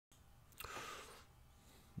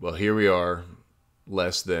Well, here we are,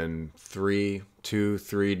 less than 3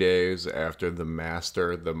 days after the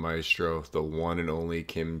master, the maestro, the one and only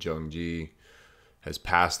Kim Jong has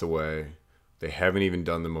passed away. They haven't even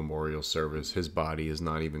done the memorial service. His body is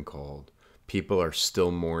not even called. People are still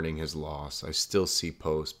mourning his loss. I still see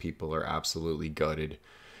posts. People are absolutely gutted.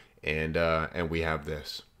 And we have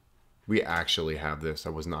this. We actually have this. I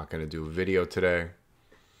was not going to do a video today.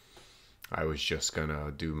 I was just going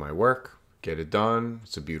to do my work, get it done.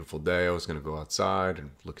 It's a beautiful day. I was going to go outside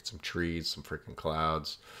and look at some trees, some freaking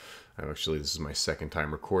clouds. Actually, this is my second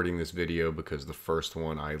time recording this video because the first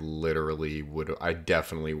one I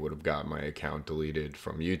definitely would have got my account deleted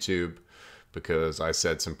from YouTube because I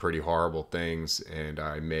said some pretty horrible things and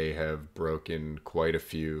I may have broken quite a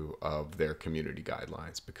few of their community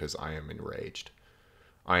guidelines because I am enraged.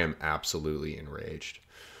 I am absolutely enraged.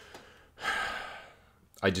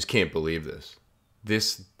 I just can't believe this.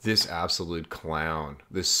 This absolute clown,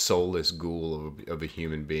 this soulless ghoul of a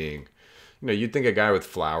human being. You know, you'd think a guy with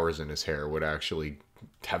flowers in his hair would actually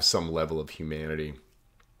have some level of humanity,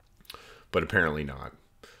 but apparently not.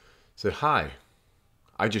 Said, hi,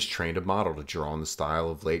 I just trained a model to draw in the style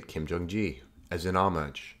of late Kim Jong-gi as an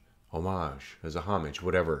homage, as a homage,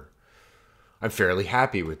 whatever. I'm fairly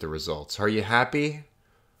happy with the results. Are you happy?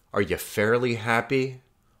 Are you fairly happy?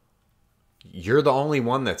 You're the only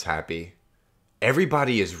one that's happy.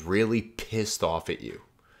 Everybody is really pissed off at you.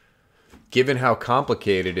 Given how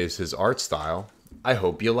complicated is his art style, I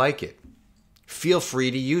hope you like it. Feel free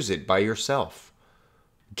to use it by yourself.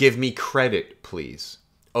 Give me credit, please.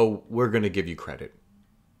 Oh, we're going to give you credit.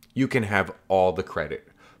 You can have all the credit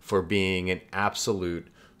for being an absolute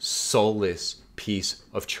soulless piece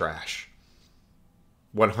of trash.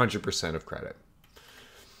 100% of credit.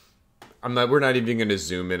 We're not even going to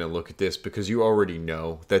zoom in and look at this because you already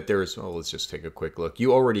know that let's just take a quick look.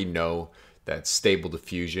 You already know that stable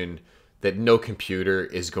diffusion, that no computer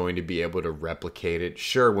is going to be able to replicate it.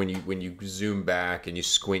 Sure, when you zoom back and you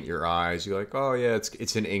squint your eyes, you're like, oh yeah,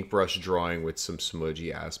 it's an ink brush drawing with some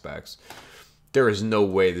smudgy aspects. There is no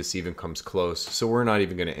way this even comes close, so we're not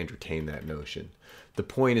even going to entertain that notion. The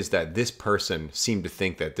point is that this person seemed to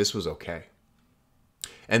think that this was okay.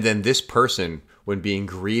 And then this person, when being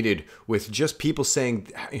greeted with just people saying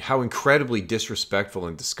how incredibly disrespectful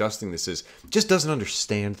and disgusting this is, just doesn't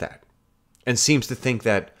understand that. And seems to think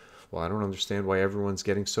that, well, I don't understand why everyone's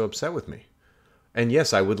getting so upset with me. And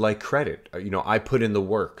yes, I would like credit. You know, I put in the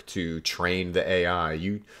work to train the AI.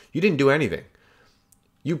 You didn't do anything.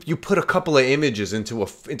 You put a couple of images into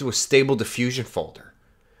a stable diffusion folder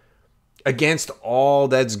against all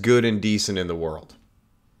that's good and decent in the world.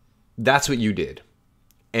 That's what you did.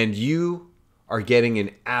 And you are getting an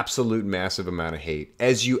absolute massive amount of hate,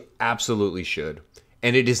 as you absolutely should.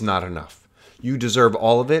 And it is not enough. You deserve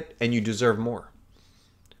all of it, and you deserve more.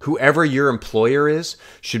 Whoever your employer is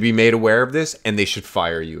should be made aware of this, and they should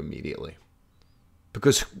fire you immediately.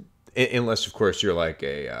 Because unless, of course, you're like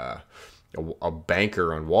a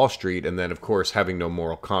banker on Wall Street, and then, of course, having no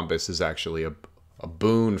moral compass is actually a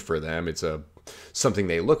boon for them. It's something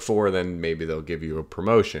they look for, then maybe they'll give you a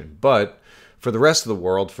promotion. But for the rest of the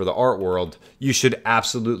world, for the art world, you should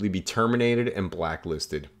absolutely be terminated and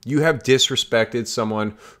blacklisted. You have disrespected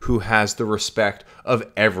someone who has the respect of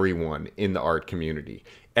everyone in the art community.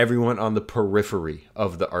 Everyone on the periphery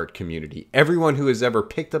of the art community. Everyone who has ever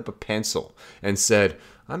picked up a pencil and said,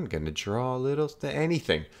 I'm going to draw a little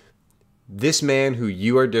anything. This man who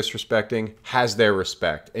you are disrespecting has their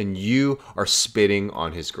respect, and you are spitting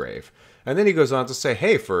on his grave. And then he goes on to say,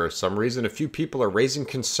 hey, for some reason, a few people are raising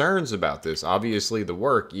concerns about this. Obviously, the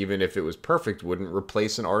work, even if it was perfect, wouldn't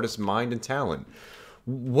replace an artist's mind and talent.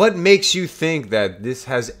 What makes you think that this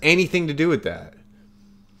has anything to do with that?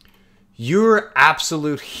 You're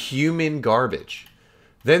absolute human garbage.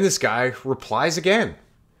 Then this guy replies again,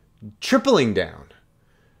 tripling down.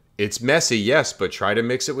 It's messy, yes, but try to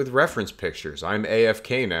mix it with reference pictures. I'm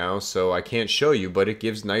AFK now, so I can't show you, but it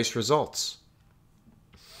gives nice results.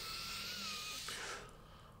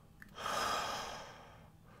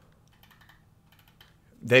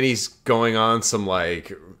 Then he's going on some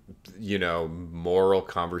moral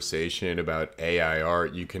conversation about AI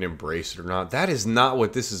art. You can embrace it or not. That is not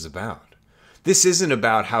what this is about. This isn't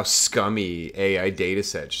about how scummy AI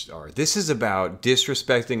datasets are. This is about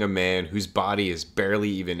disrespecting a man whose body is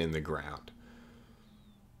barely even in the ground.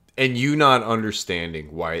 And you not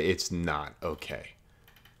understanding why it's not okay.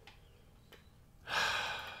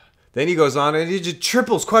 Then he goes on and he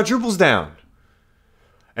just quadruples down.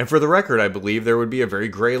 And for the record, I believe there would be a very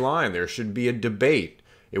gray line. There should be a debate.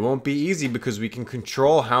 It won't be easy because we can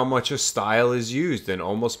control how much a style is used and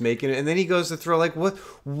almost making it. And then he goes to throw like,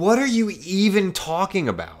 what are you even talking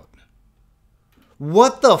about?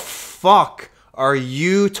 What the fuck are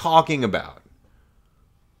you talking about?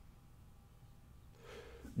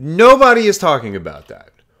 Nobody is talking about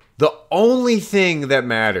that. The only thing that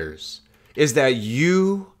matters is that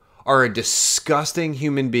you are a disgusting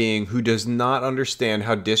human being who does not understand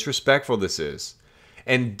how disrespectful this is.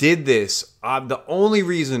 And did this, the only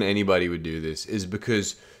reason anybody would do this is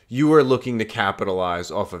because you are looking to capitalize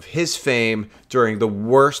off of his fame during the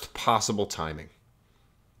worst possible timing.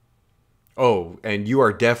 Oh, and you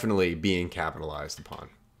are definitely being capitalized upon.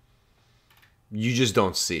 You just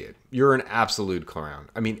don't see it. You're an absolute clown.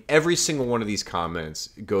 I mean, every single one of these comments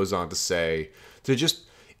goes on to say, to just,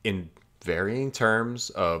 in varying terms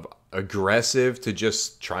of aggressive to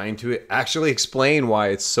just trying to actually explain why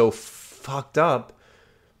it's so fucked up.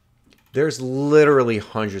 There's literally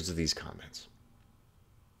hundreds of these comments.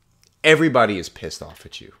 Everybody is pissed off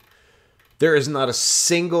at you. There is not a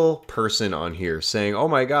single person on here saying, oh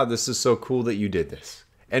my God, this is so cool that you did this.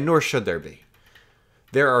 And nor should there be.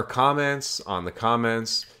 There are comments on the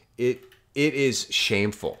comments. It is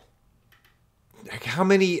shameful. Like, how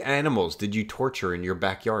many animals did you torture in your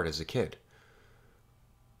backyard as a kid?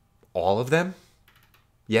 All of them?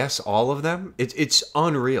 Yes, all of them? It's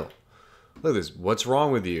unreal. Look at this. What's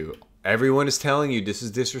wrong with you? Everyone is telling you this is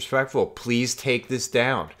disrespectful. Please take this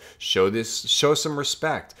down. Show some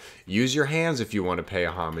respect. Use your hands if you want to pay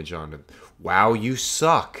a homage on them. Wow, you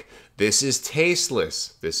suck. This is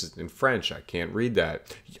tasteless. This is in French. I can't read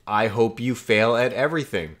that. I hope you fail at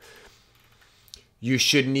everything. You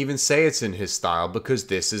shouldn't even say it's in his style because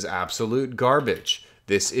this is absolute garbage.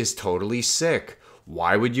 This is totally sick.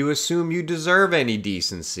 Why would you assume you deserve any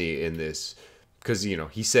decency in this? Because, you know,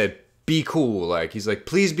 he said, be cool. Like, he's like,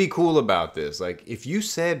 please be cool about this. Like, if you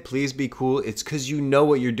said, please be cool, it's because you know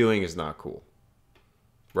what you're doing is not cool.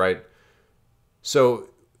 Right? So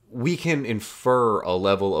we can infer a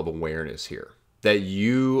level of awareness here that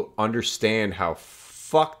you understand how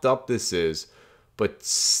fucked up this is, but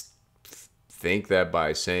think that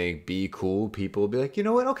by saying be cool, people will be like, you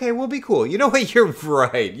know what? Okay, we'll be cool. You know what? You're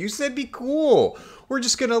right. You said be cool. We're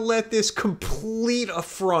just going to let this complete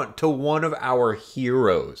affront to one of our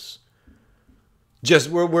heroes. Just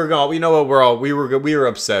we're going, you know what? We were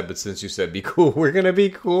upset, but since you said be cool, we're going to be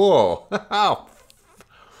cool.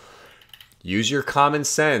 Use your common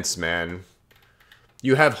sense, man.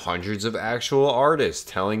 You have hundreds of actual artists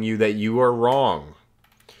telling you that you are wrong.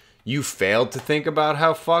 You failed to think about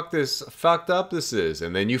how fucked up this is,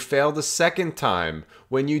 and then you failed a second time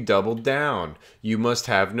when you doubled down. You must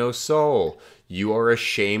have no soul. You are a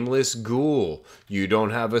shameless ghoul. You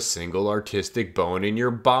don't have a single artistic bone in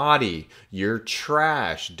your body. You're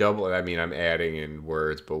trash. I mean, I'm adding in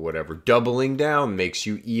words, but whatever. Doubling down makes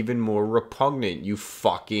you even more repugnant, you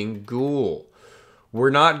fucking ghoul. We're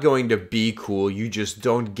not going to be cool. You just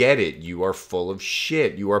don't get it. You are full of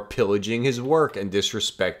shit. You are pillaging his work and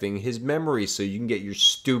disrespecting his memory so you can get your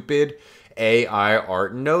stupid AI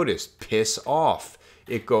art noticed. Piss off.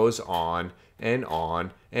 It goes on and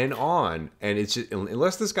on and on. And it's just,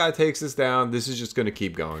 unless this guy takes this down, this is just going to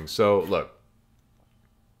keep going. So, look.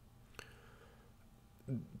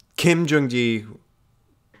 Kim Jung-gi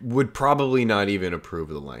would probably not even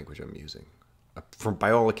approve of the language I'm using.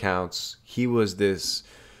 By all accounts, he was this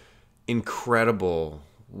incredible,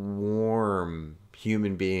 warm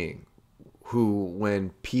human being who,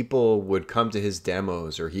 when people would come to his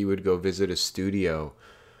demos or he would go visit a studio,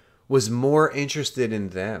 was more interested in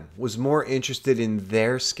them, was more interested in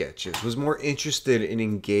their sketches, was more interested in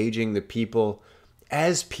engaging the people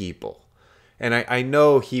as people. And I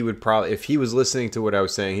know he would probably, if he was listening to what I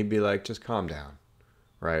was saying, he'd be like, just calm down.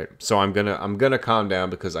 Right? So I'm gonna calm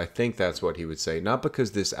down because I think that's what he would say. Not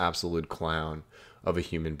because this absolute clown of a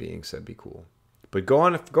human being said be cool. But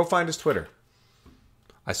go find his Twitter.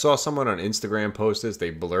 I saw someone on Instagram post this.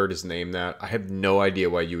 They blurred his name that. I have no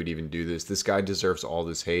idea why you would even do this. This guy deserves all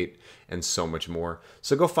this hate and so much more.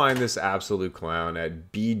 So go find this absolute clown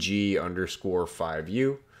at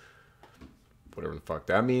BG_5U. Whatever the fuck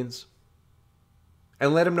that means.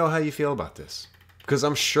 And let him know how you feel about this. Because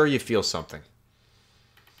I'm sure you feel something.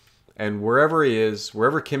 And wherever he is,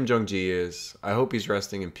 wherever Kim Jung-gi is, I hope he's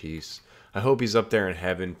resting in peace. I hope he's up there in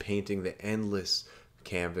heaven painting the endless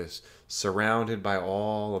canvas, surrounded by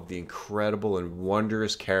all of the incredible and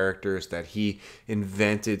wondrous characters that he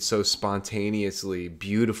invented so spontaneously,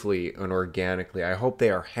 beautifully, and organically. I hope they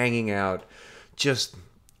are hanging out just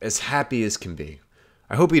as happy as can be.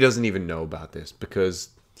 I hope he doesn't even know about this because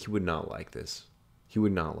he would not like this. He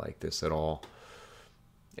would not like this at all.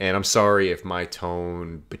 And I'm sorry if my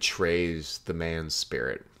tone betrays the man's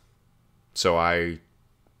spirit. So I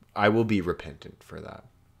will be repentant for that.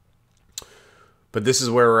 But this is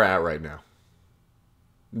where we're at right now.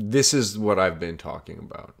 This is what I've been talking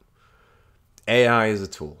about. AI is a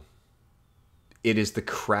tool. It is the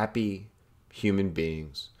crappy human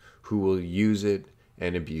beings who will use it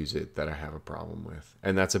and abuse it that I have a problem with.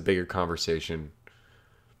 And that's a bigger conversation.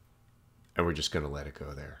 And we're just going to let it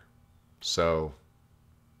go there. So,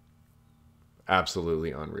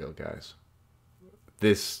 absolutely unreal, guys.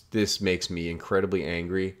 This makes me incredibly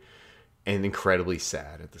angry and incredibly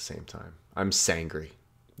sad at the same time. I'm sangry,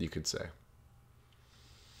 you could say.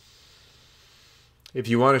 If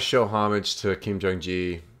you want to show homage to Kim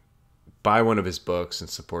Jong-gi, buy one of his books and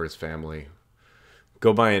support his family.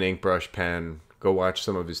 Go buy an ink brush pen. Go watch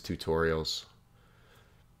some of his tutorials.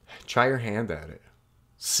 Try your hand at it.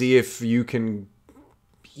 See if you can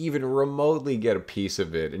even remotely get a piece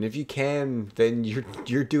of it. And if you can, then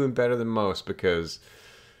you're doing better than most, because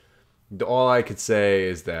all I could say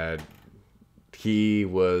is that he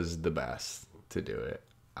was the best to do it.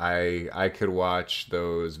 I could watch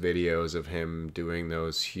those videos of him doing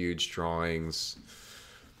those huge drawings,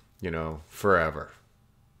 you know, forever.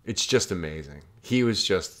 It's just amazing. He was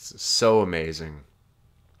just so amazing.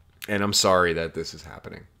 And I'm sorry that this is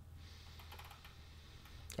happening.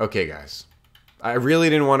 Okay, guys. I really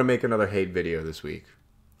didn't want to make another hate video this week.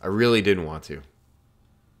 I really didn't want to.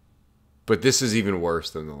 But this is even worse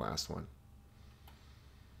than the last one.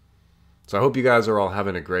 So I hope you guys are all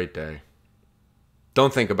having a great day.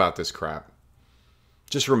 Don't think about this crap.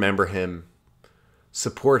 Just remember him.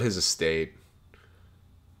 Support his estate.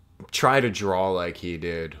 Try to draw like he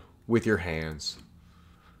did with your hands.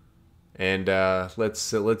 And let's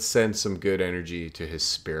send some good energy to his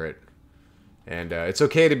spirit. And it's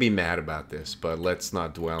okay to be mad about this, but let's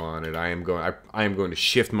not dwell on it. I am going to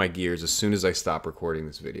shift my gears as soon as I stop recording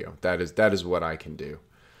this video. That is what I can do.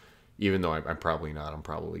 Even though I'm probably not. I'm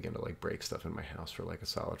probably going to like break stuff in my house for like a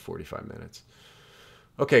solid 45 minutes.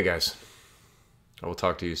 Okay, guys. I will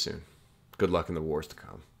talk to you soon. Good luck in the wars to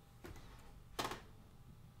come.